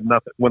really had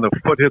nothing. When the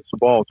foot hits the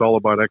ball, it's all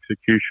about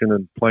execution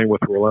and playing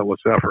with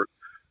relentless effort.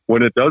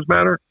 When it does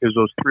matter is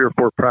those 3 or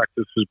 4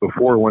 practices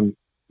before, when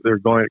they're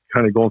going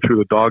through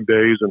the dog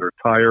days and they're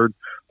tired,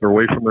 they're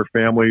away from their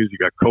families, you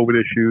got COVID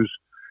issues,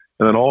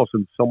 and then all of a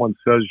sudden someone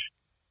says,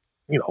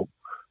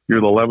 you're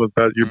the 11th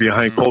best, you're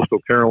behind Coastal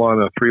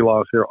Carolina,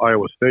 3-loss here,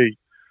 Iowa State.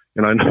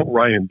 And I know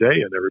Ryan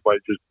Day and everybody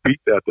just beat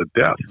that to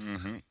death.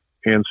 Mm-hmm.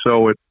 And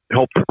so it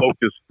helped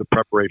focus the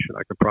preparation,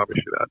 I can promise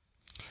you that.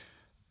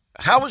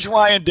 How is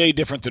Ryan Day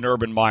different than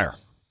Urban Meyer?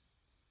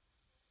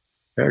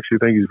 I actually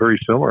think he's very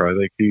similar. I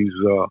think he's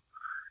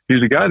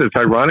a guy that's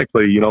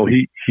ironically,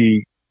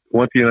 he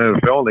went to the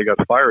NFL and they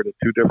got fired at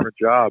 2 different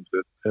jobs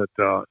at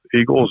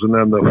Eagles and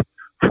then the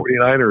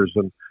 49ers.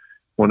 And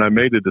when I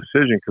made the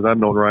decision, because I've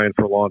known Ryan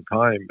for a long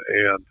time,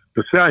 and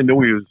to say I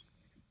knew he was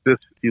this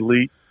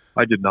elite,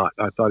 I did not.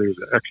 I thought he was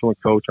an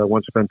excellent coach. I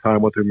went to spend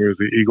time with him. He was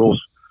the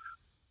Eagles.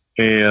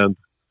 And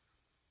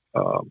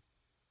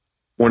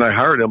when I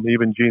hired him,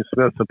 even Gene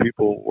Smith, some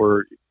people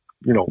were,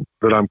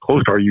 that I'm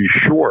close to, are you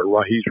sure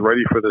he's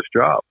ready for this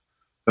job?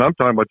 And I'm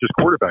talking about just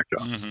quarterback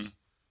job. Mm-hmm.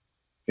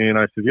 And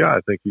I said, yeah, I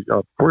think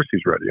of course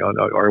he's ready. I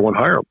want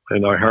to hire him.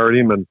 And I hired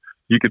him, and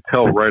you could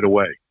tell right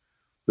away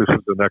this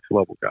was the next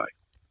level guy.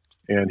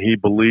 And he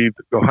believed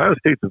Ohio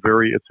State's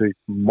it's a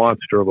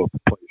monster of a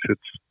place.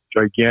 It's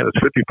gigantic.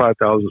 It's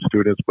 55,000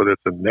 students, but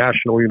it's a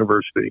national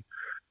university.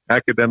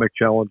 Academic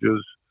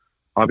challenges,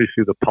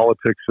 obviously the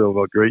politics of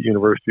a great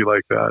university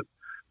like that.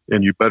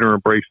 And you better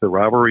embrace the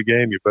rivalry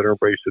game. You better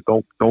embrace it.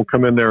 Don't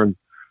come in there and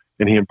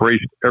he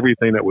embraced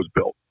everything that was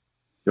built.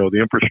 The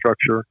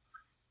infrastructure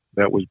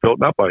that was built,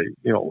 not by,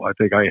 I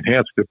think I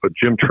enhanced it, but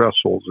Jim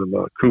Tressels and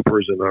the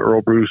Coopers and the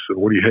Earl Bruce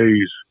and Woody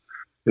Hayes.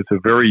 It's a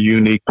very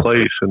unique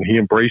place, and he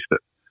embraced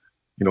it.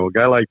 A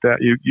guy like that,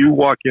 you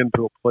walk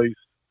into a place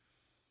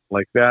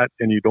like that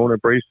and you don't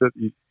embrace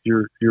it,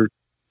 you're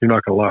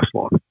not going to last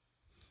long.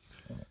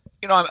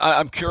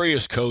 I'm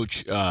curious,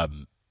 Coach.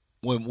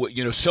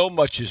 When so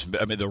much is,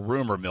 the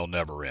rumor mill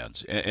never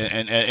ends,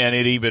 and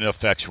it even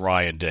affects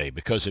Ryan Day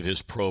because of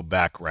his pro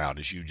background,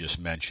 as you just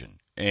mentioned.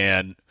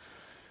 And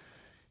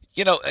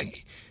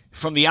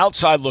from the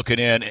outside looking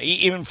in,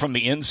 even from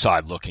the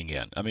inside looking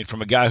in,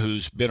 from a guy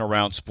who's been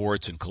around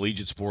sports and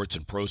collegiate sports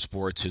and pro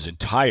sports his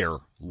entire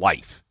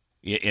life,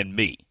 in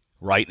me,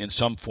 right, in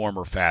some form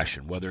or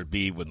fashion, whether it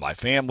be with my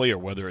family or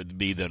whether it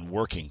be then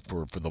working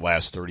for the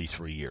last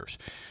 33 years.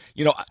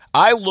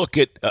 I look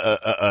at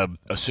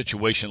a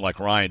situation like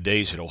Ryan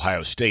Day's at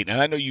Ohio State, and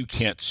I know you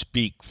can't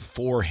speak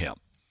for him,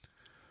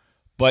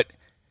 but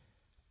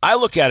I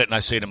look at it and I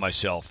say to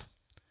myself,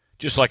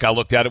 just like I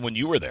looked at it when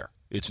you were there,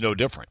 it's no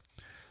different.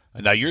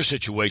 Now, your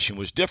situation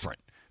was different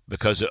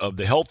because of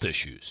the health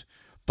issues,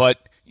 but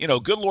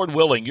good Lord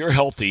willing, you're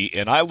healthy,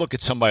 and I look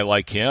at somebody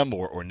like him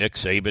or Nick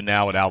Saban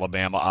now at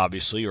Alabama,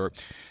 obviously, or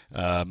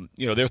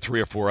there are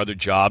 3 or 4 other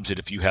jobs that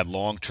if you had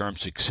long-term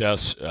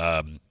success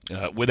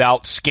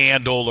without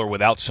scandal or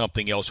without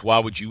something else, why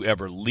would you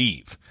ever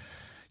leave?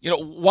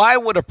 Why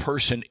would a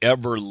person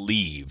ever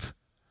leave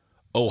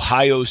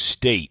Ohio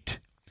State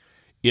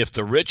if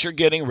the rich are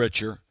getting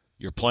richer,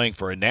 you're playing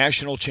for a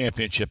national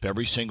championship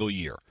every single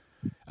year?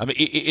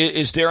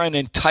 Is there an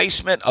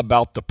enticement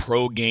about the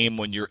pro game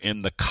when you're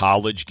in the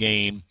college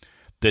game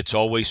that's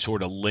always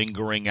sort of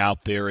lingering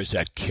out there? Is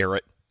that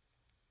carrot?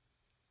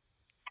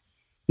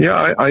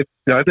 Yeah, I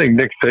think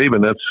Nick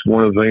Saban, that's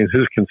one of the things,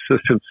 his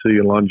consistency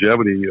and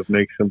longevity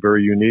makes him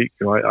very unique.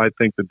 I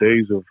think the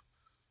days of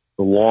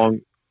the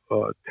long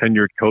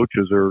tenured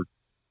coaches are,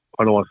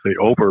 I don't want to say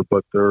over,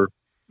 but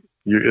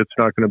it's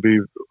not going to be,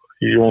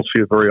 you won't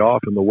see it very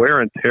often. The wear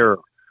and tear,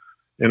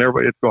 and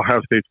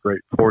Ohio State's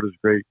great, Florida's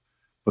great,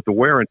 but the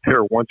wear and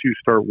tear, once you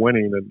start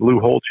winning, and Lou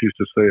Holtz used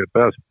to say it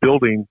best,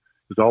 building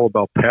is all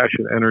about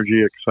passion,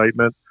 energy,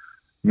 excitement.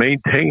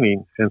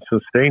 Maintaining and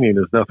sustaining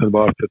is nothing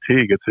about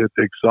fatigue. It's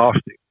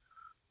exhausting.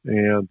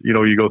 And,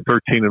 you go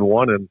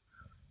 13-1 and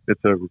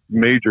it's a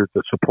major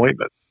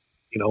disappointment,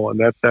 and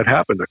that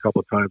happened a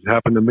couple of times. It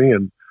happened to me.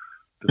 And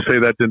to say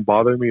that didn't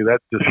bother me, that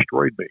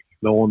destroyed me.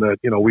 Knowing that,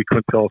 we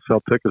couldn't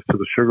sell tickets to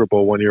the Sugar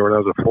Bowl one year when I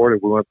was at Florida.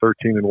 We went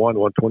 13-1,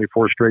 won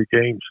 24 straight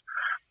games.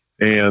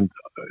 And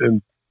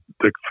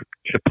the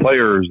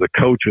players, the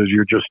coaches,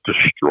 you're just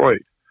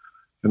destroyed.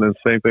 And then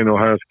same thing in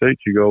Ohio State,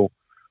 you go,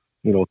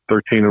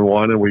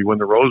 13-1, and we win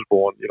the Rose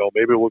Bowl, and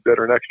maybe we'll get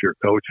her next year,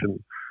 coach. And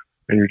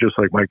you're just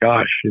like, my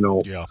gosh,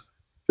 yeah.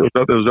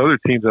 Those other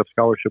teams have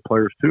scholarship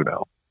players too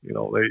now.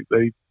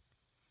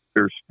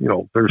 There's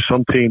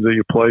some teams that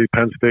you play,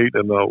 Penn State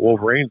and the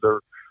Wolverines are,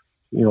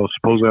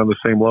 supposedly on the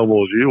same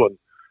level as you,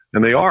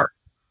 and they are.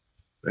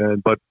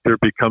 But there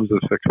becomes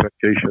this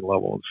expectation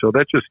level, and so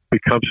that just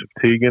becomes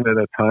fatiguing. And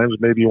at times,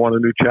 maybe you want a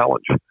new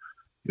challenge,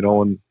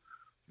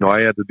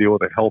 I had to deal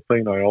with a health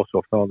thing. I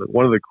also found that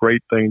one of the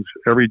great things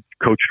every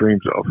coach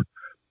dreams of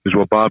is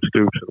what Bob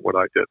Stoops and what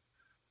I did.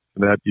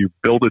 And that you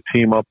build a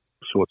team up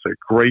so it's a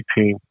great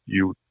team.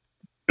 You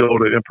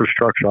build an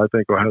infrastructure. I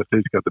think Ohio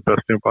State's got the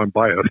best, I'm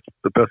biased,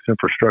 the best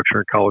infrastructure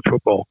in college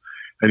football.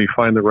 And you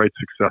find the right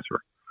successor.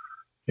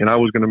 And I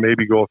was going to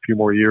maybe go a few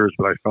more years,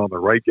 but I found the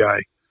right guy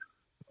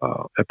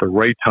at the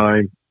right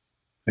time.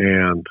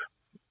 And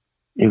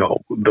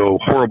the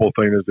horrible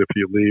thing is if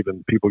you leave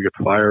and people get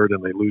fired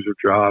and they lose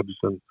their jobs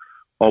and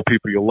all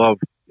people you love,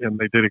 and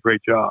they did a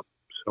great job.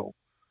 So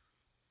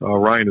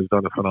Ryan has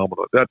done a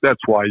phenomenal.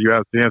 That's why you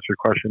have to answer your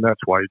question. That's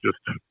why you just,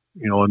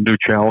 a new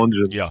challenge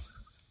and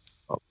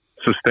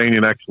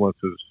sustaining excellence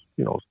is,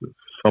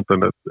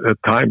 something that at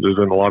times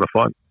isn't a lot of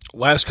fun.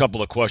 Last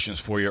couple of questions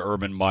for you,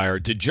 Urban Meyer.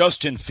 Did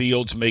Justin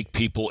Fields make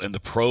people in the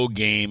pro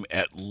game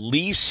at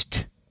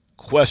least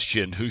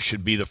question who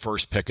should be the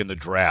first pick in the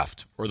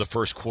draft or the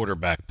first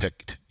quarterback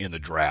picked in the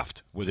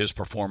draft with his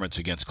performance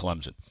against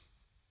Clemson?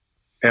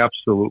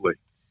 Absolutely.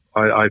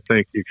 I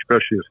think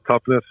especially his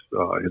toughness,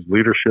 his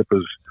leadership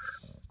is,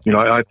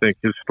 I think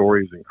his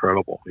story is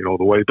incredible.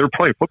 The way they're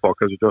playing football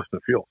because of Justin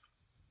Fields.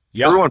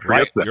 Yeah, everyone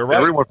forgets that. You're right.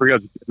 Everyone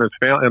forgets.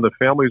 And the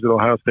families at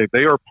Ohio State,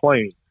 they are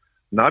playing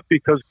not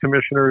because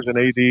commissioners and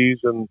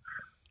ADs and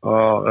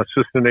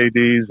assistant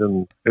ADs,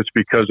 and it's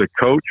because a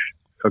coach,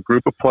 a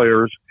group of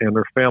players, and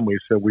their families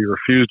said, we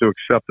refuse to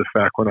accept the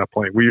fact we're not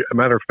playing. A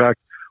matter of fact,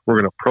 we're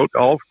going to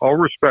all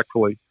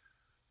respectfully.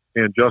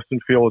 And Justin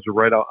Fields is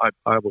right out.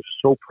 I was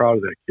so proud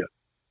of that kid.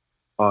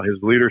 His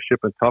leadership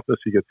and toughness.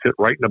 He gets hit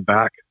right in the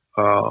back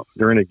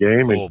during a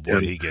game. Oh, boy,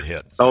 he get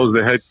hit. I was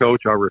the head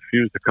coach. I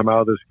refused to come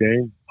out of this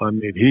game.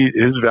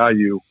 His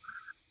value,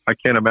 I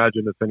can't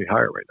imagine it's any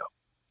higher right now.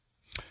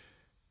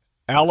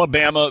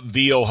 Alabama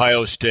v.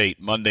 Ohio State,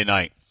 Monday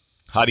night.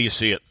 How do you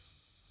see it?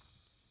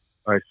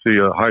 I see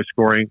a high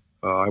scoring.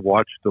 I've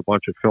watched a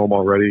bunch of film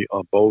already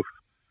on both.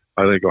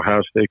 I think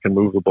Ohio State can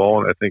move the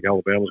ball, and I think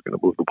Alabama's going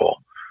to move the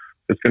ball.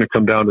 It's going to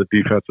come down to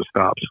defensive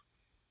stops.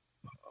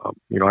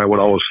 I would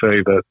always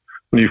say that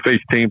when you face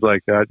teams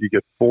like that, you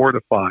get 4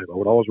 to 5. I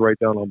would always write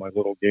down on my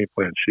little game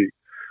plan sheet.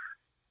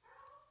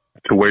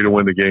 The way to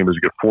win the game is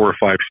to get 4 or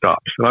 5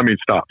 stops. And I mean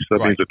stops.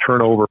 That means a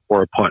turnover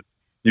or a punt.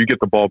 You get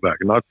the ball back,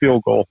 not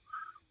field goal.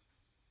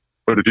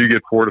 But if you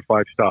get 4 to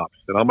 5 stops,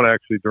 and I'm going to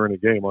actually during the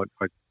game, I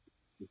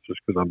just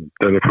because I'm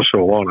done it for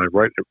so long, I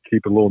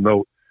keep a little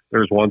note.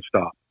 There's 1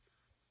 stop.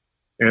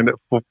 And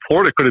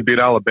Florida could have beat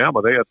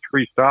Alabama. They had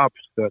 3 stops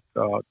that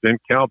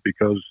didn't count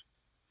because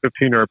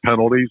 15-yard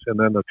penalties, and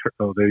then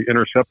they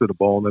intercepted the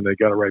ball, and then they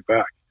got it right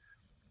back.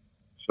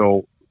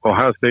 So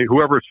Ohio State,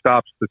 whoever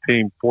stops the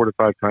team 4 to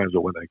 5 times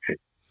will win that game.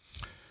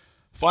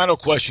 Final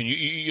question.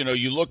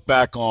 You look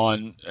back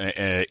on,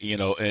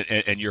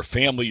 and your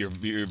family, you're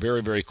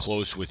very, very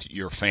close with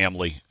your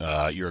family.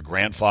 You're a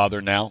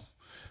grandfather now.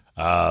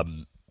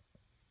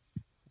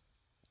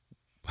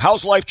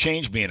 How's life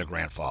changed being a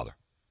grandfather?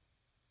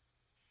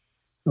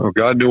 Oh,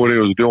 God knew what he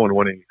was doing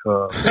when he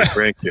was a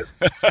grandkid.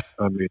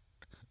 I mean,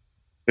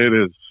 it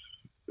is.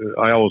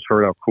 I always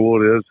heard how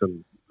cool it is,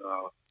 and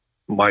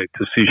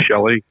to see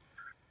Shelly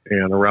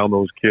and around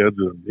those kids,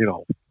 and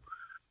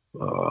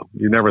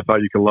you never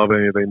thought you could love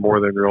anything more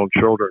than your own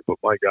children. But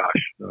my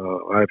gosh,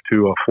 I have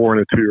 2 4-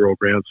 and 2-year-old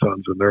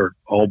grandsons, and they're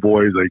all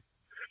boys.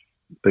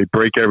 They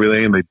break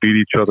everything and they beat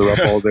each other up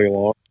all day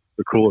long.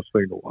 The coolest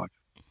thing to watch.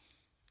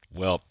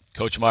 Well,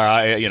 Coach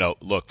Meyer,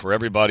 look, for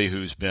everybody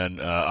who's been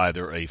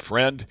either a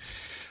friend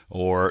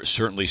or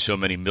certainly so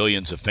many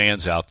millions of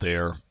fans out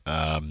there,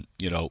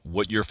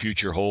 what your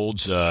future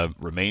holds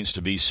remains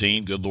to be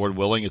seen. Good Lord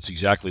willing, it's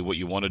exactly what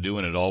you want to do,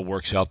 and it all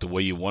works out the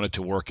way you want it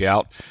to work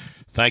out.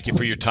 Thank you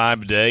for your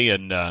time today,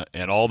 and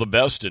all the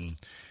best. And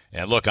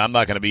look, I'm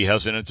not going to be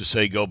hesitant to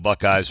say go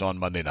Buckeyes on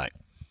Monday night.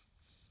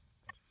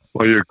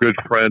 Well, you're a good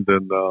friend,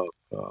 and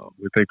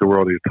we think the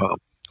world of you, Tom.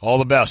 All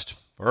the best.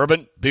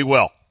 Urban, be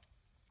well.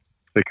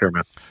 Take care,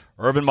 man.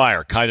 Urban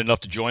Meyer, kind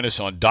enough to join us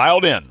on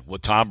Dialed In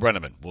with Tom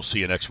Brenneman. We'll see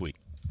you next week.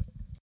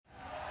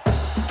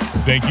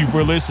 Thank you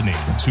for listening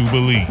to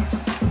Believe.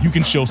 You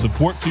can show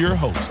support to your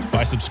host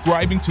by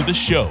subscribing to the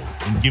show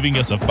and giving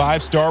us a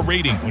 5-star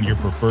rating on your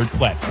preferred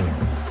platform.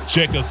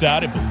 Check us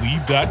out at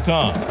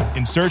Believe.com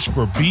and search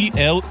for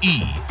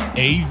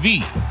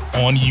BLEAV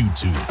on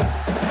YouTube.